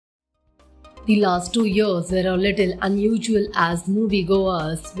The last 2 years were a little unusual as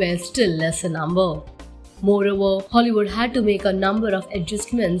moviegoers were still less in number. Moreover, Hollywood had to make a number of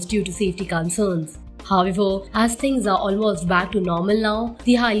adjustments due to safety concerns. However, as things are almost back to normal now,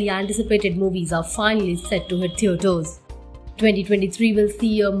 the highly anticipated movies are finally set to hit theaters. 2023 will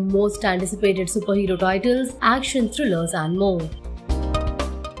see your most anticipated superhero titles, action thrillers and more.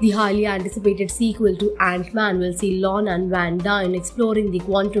 The highly anticipated sequel to Ant-Man will see Lon and Van Dyne exploring the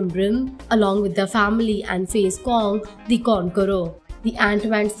quantum realm along with their family and face Kong the Conqueror. The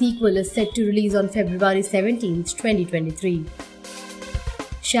Ant-Man sequel is set to release on February 17, 2023.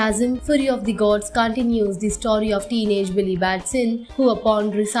 Shazam! Fury of the Gods continues the story of teenage Billy Batson, who upon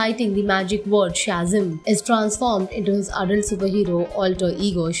reciting the magic word Shazam, is transformed into his adult superhero alter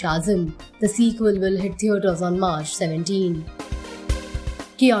ego Shazam. The sequel will hit theaters on March 17.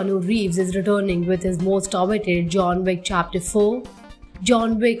 Keanu Reeves is returning with his most awaited John Wick Chapter 4.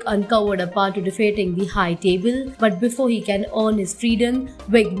 John Wick uncovered a path to defeating the High Table, but before he can earn his freedom,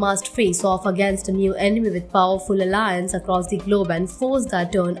 Wick must face off against a new enemy with powerful alliance across the globe and foes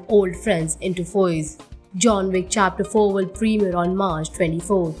that turn old friends into foes. John Wick Chapter 4 will premiere on March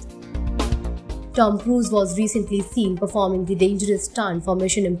 24th. Tom Cruise was recently seen performing the dangerous stunt for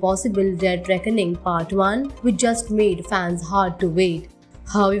Mission Impossible Dead Reckoning Part 1, which just made fans hard to wait.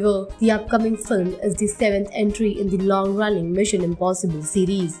 However, the upcoming film is the 7th entry in the long-running Mission Impossible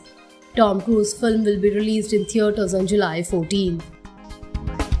series. Tom Cruise's film will be released in theaters on July 14.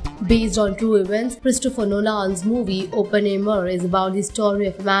 Based on true events, Christopher Nolan's movie Oppenheimer is about the story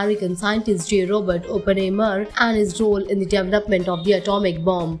of American scientist J. Robert Oppenheimer and his role in the development of the atomic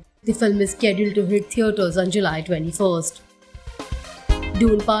bomb. The film is scheduled to hit theaters on July 21st.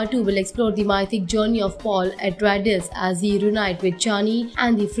 Dune Part 2 will explore the mythic journey of Paul Atreides as he reunites with Chani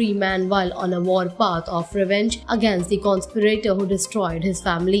and the free man while on a war path of revenge against the conspirator who destroyed his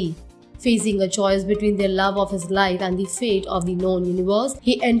family. Facing a choice between the love of his life and the fate of the known universe,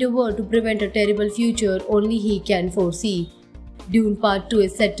 he endeavored to prevent a terrible future only he can foresee. Dune Part 2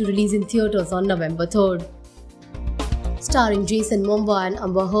 is set to release in theaters on November 3rd. Starring Jason Momoa and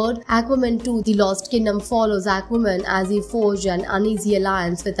Amber Heard, Aquaman 2 The Lost Kingdom follows Aquaman as he forged an uneasy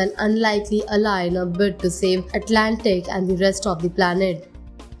alliance with an unlikely ally in a bid to save Atlantic and the rest of the planet.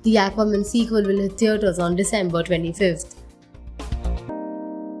 The Aquaman sequel will hit theaters on December 25th.